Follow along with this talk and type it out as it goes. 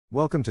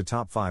Welcome to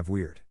Top 5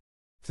 Weird.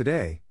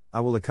 Today, I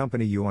will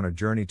accompany you on a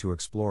journey to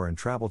explore and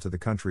travel to the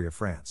country of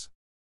France.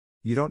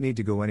 You don't need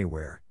to go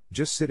anywhere,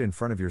 just sit in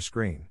front of your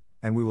screen,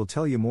 and we will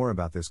tell you more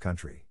about this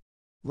country.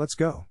 Let's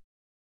go.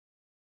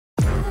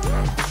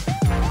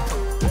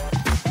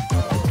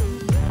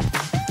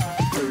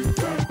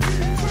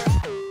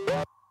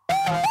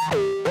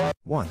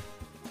 1.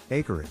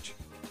 Acreage.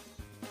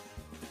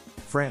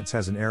 France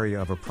has an area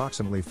of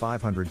approximately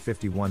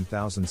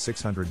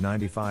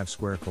 551,695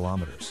 square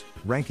kilometers,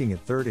 ranking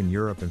it 3rd in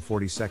Europe and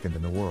 42nd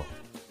in the world.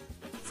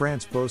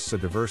 France boasts a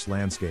diverse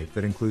landscape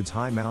that includes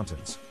high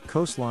mountains,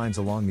 coastlines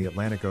along the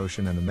Atlantic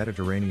Ocean and the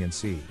Mediterranean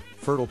Sea,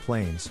 fertile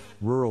plains,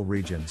 rural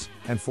regions,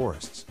 and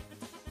forests.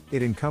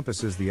 It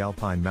encompasses the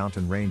Alpine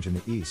mountain range in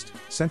the east,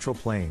 central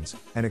plains,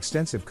 and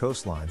extensive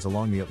coastlines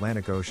along the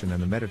Atlantic Ocean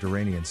and the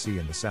Mediterranean Sea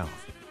in the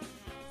south.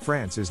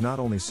 France is not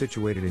only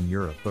situated in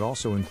Europe but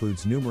also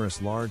includes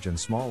numerous large and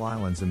small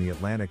islands in the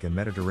Atlantic and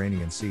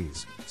Mediterranean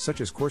seas,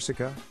 such as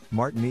Corsica,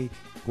 Martinique,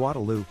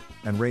 Guadeloupe,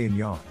 and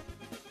Réunion.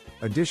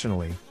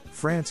 Additionally,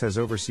 France has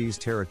overseas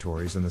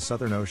territories in the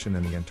Southern Ocean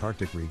and the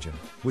Antarctic region,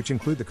 which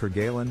include the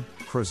Kerguelen,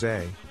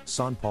 Crozet,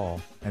 Saint Paul,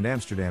 and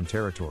Amsterdam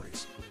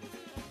territories.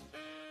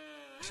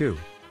 2.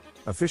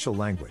 Official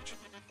language.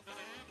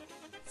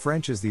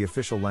 French is the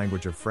official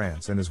language of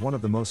France and is one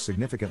of the most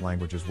significant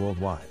languages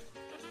worldwide.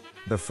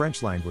 The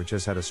French language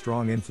has had a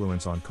strong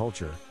influence on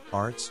culture,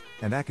 arts,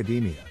 and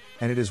academia,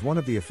 and it is one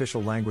of the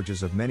official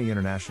languages of many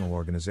international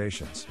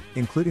organizations,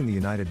 including the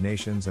United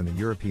Nations and the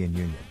European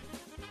Union.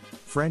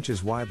 French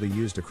is widely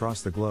used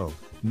across the globe,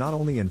 not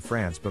only in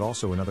France but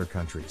also in other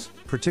countries,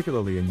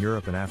 particularly in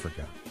Europe and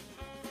Africa.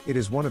 It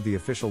is one of the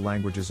official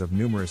languages of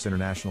numerous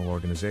international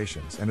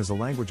organizations and is a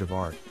language of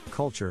art,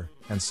 culture,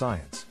 and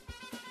science.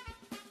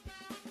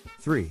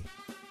 3.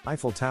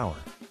 Eiffel Tower.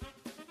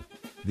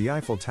 The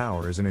Eiffel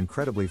Tower is an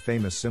incredibly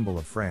famous symbol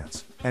of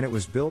France, and it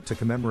was built to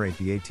commemorate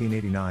the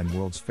 1889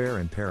 World's Fair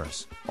in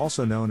Paris,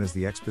 also known as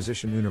the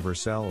Exposition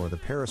Universelle or the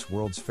Paris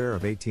World's Fair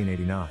of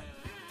 1889.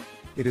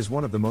 It is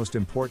one of the most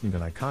important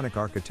and iconic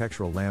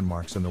architectural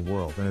landmarks in the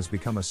world and has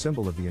become a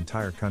symbol of the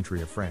entire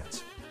country of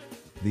France.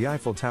 The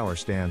Eiffel Tower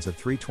stands at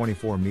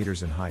 324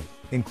 meters in height,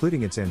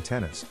 including its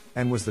antennas,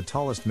 and was the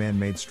tallest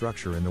man-made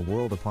structure in the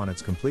world upon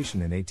its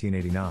completion in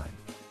 1889.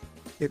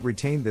 It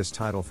retained this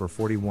title for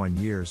 41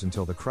 years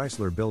until the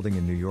Chrysler Building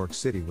in New York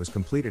City was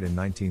completed in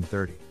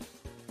 1930.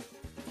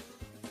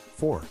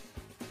 4.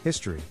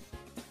 History.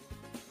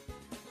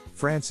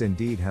 France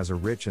indeed has a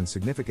rich and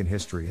significant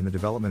history in the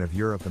development of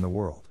Europe and the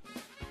world.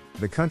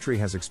 The country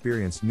has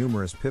experienced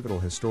numerous pivotal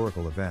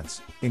historical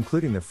events,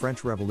 including the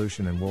French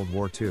Revolution and World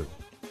War II.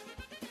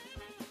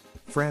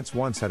 France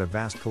once had a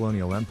vast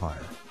colonial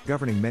empire,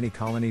 governing many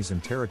colonies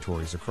and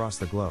territories across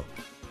the globe.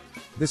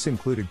 This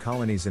included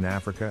colonies in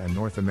Africa and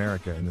North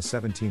America in the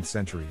 17th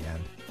century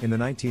and, in the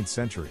 19th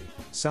century,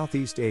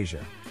 Southeast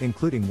Asia,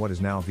 including what is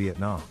now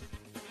Vietnam.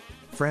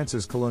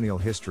 France's colonial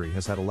history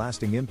has had a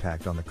lasting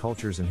impact on the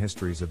cultures and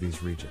histories of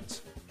these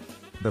regions.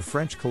 The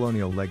French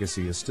colonial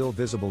legacy is still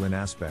visible in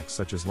aspects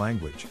such as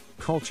language,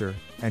 culture,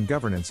 and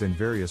governance in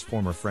various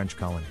former French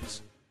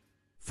colonies.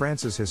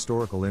 France's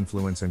historical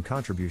influence and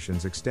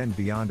contributions extend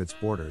beyond its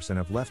borders and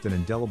have left an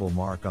indelible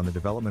mark on the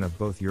development of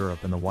both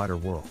Europe and the wider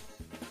world.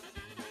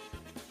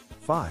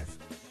 5.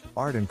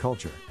 Art and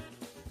culture.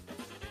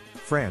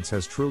 France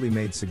has truly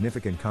made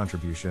significant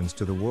contributions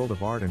to the world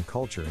of art and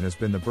culture and has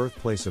been the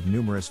birthplace of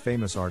numerous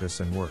famous artists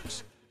and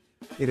works.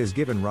 It has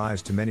given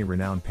rise to many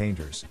renowned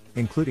painters,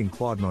 including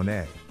Claude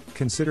Monet,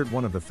 considered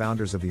one of the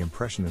founders of the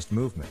Impressionist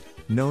movement,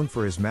 known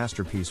for his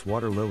masterpiece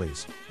Water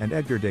Lilies, and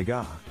Edgar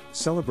Degas,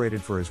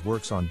 celebrated for his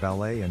works on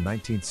ballet and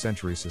 19th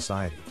century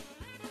society.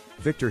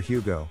 Victor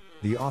Hugo,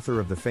 the author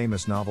of the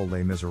famous novel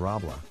Les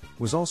Miserables,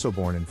 was also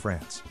born in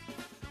France.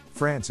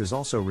 France is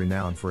also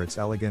renowned for its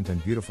elegant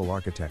and beautiful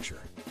architecture.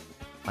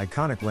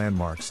 Iconic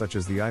landmarks such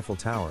as the Eiffel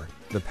Tower,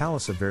 the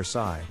Palace of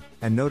Versailles,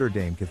 and Notre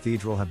Dame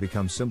Cathedral have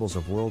become symbols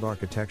of world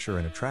architecture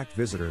and attract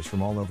visitors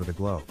from all over the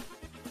globe.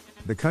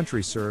 The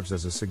country serves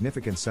as a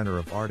significant center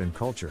of art and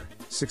culture,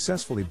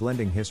 successfully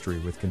blending history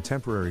with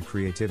contemporary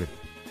creativity.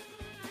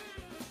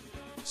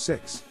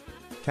 6.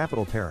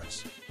 Capital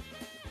Paris.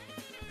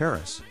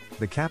 Paris,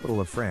 the capital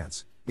of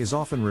France, is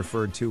often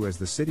referred to as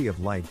the City of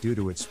Light due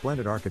to its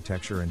splendid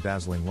architecture and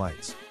dazzling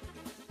lights.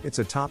 It's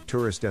a top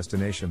tourist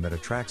destination that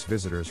attracts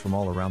visitors from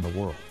all around the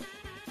world.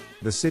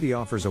 The city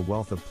offers a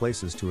wealth of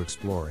places to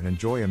explore and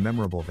enjoy a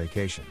memorable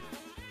vacation.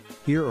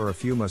 Here are a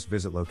few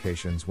must-visit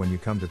locations when you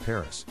come to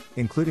Paris,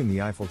 including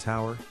the Eiffel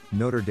Tower,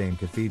 Notre Dame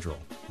Cathedral,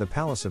 the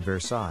Palace of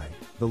Versailles,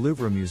 the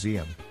Louvre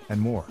Museum, and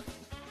more.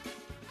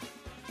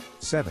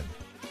 7.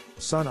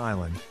 Sun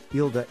Island,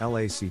 Île de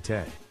la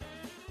Cité.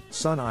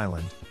 Sun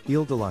Island,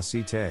 Île de la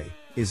Cité,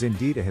 is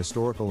indeed a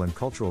historical and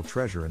cultural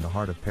treasure in the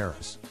heart of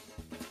Paris.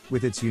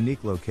 With its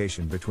unique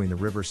location between the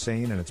River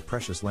Seine and its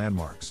precious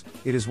landmarks,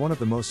 it is one of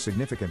the most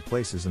significant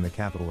places in the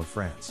capital of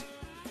France.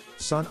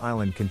 Sun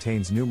Island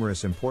contains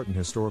numerous important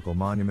historical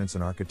monuments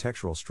and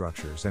architectural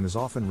structures and is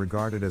often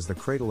regarded as the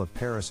cradle of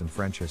Paris and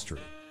French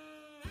history.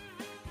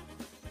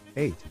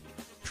 8.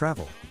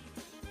 Travel.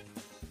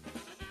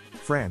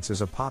 France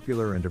is a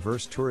popular and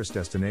diverse tourist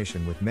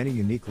destination with many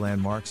unique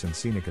landmarks and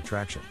scenic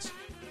attractions.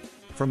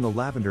 From the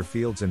lavender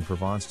fields in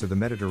Provence to the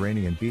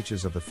Mediterranean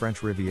beaches of the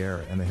French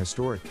Riviera and the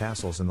historic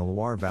castles in the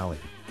Loire Valley,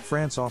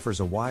 France offers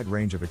a wide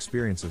range of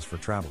experiences for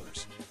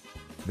travelers.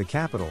 The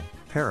capital,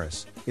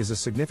 Paris, is a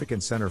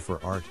significant center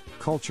for art,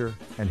 culture,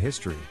 and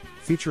history,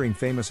 featuring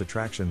famous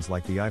attractions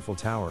like the Eiffel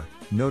Tower,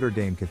 Notre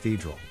Dame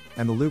Cathedral,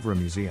 and the Louvre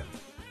Museum.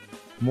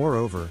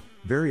 Moreover,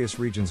 various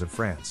regions of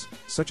France,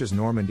 such as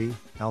Normandy,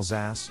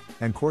 Alsace,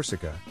 and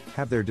Corsica,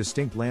 have their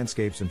distinct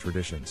landscapes and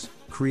traditions,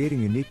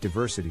 creating unique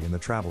diversity in the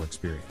travel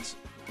experience.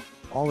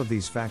 All of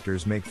these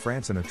factors make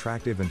France an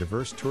attractive and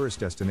diverse tourist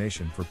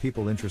destination for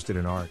people interested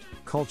in art,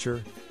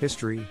 culture,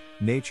 history,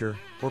 nature,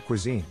 or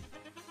cuisine.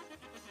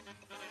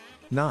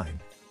 9.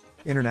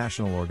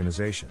 International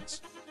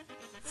organizations.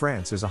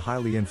 France is a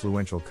highly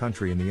influential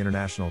country in the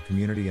international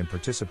community and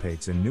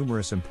participates in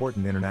numerous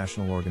important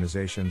international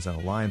organizations and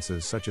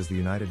alliances such as the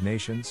United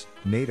Nations,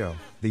 NATO,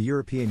 the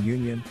European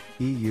Union,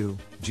 EU,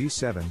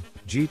 G7,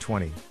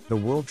 G20, the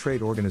World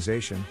Trade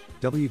Organization,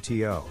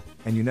 WTO,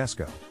 and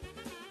UNESCO.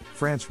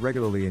 France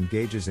regularly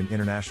engages in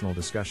international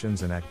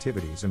discussions and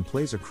activities and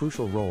plays a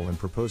crucial role in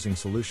proposing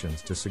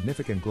solutions to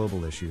significant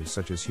global issues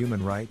such as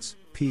human rights,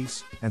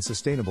 peace, and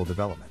sustainable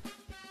development.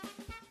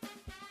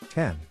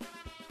 10.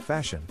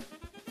 Fashion.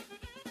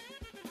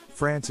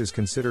 France is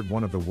considered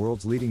one of the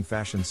world's leading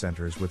fashion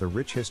centers with a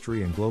rich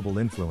history and global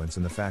influence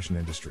in the fashion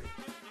industry.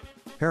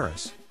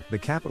 Paris, the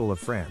capital of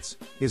France,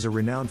 is a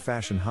renowned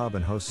fashion hub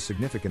and hosts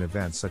significant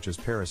events such as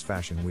Paris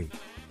Fashion Week.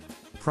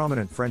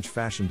 Prominent French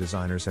fashion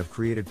designers have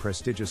created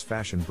prestigious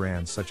fashion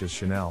brands such as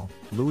Chanel,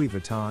 Louis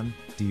Vuitton,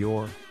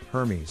 Dior,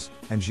 Hermès,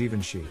 and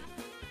Givenchy.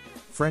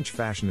 French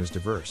fashion is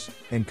diverse,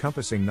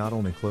 encompassing not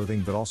only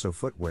clothing but also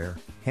footwear,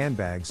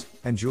 handbags,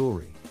 and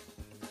jewelry.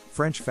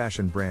 French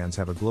fashion brands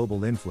have a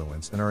global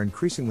influence and are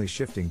increasingly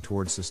shifting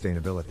towards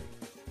sustainability.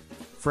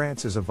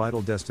 France is a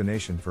vital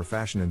destination for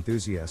fashion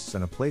enthusiasts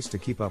and a place to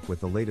keep up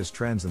with the latest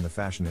trends in the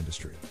fashion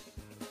industry.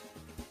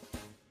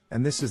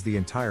 And this is the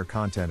entire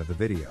content of the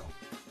video.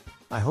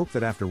 I hope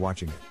that after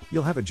watching it,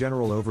 you'll have a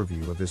general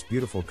overview of this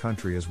beautiful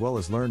country as well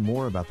as learn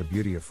more about the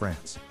beauty of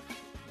France.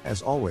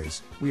 As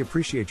always, we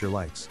appreciate your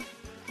likes.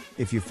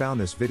 If you found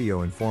this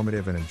video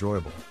informative and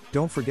enjoyable,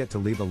 don't forget to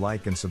leave a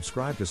like and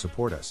subscribe to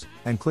support us,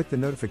 and click the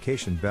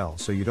notification bell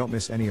so you don't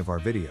miss any of our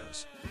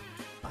videos.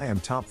 I am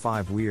Top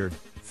 5 Weird,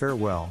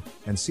 farewell,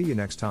 and see you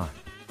next time.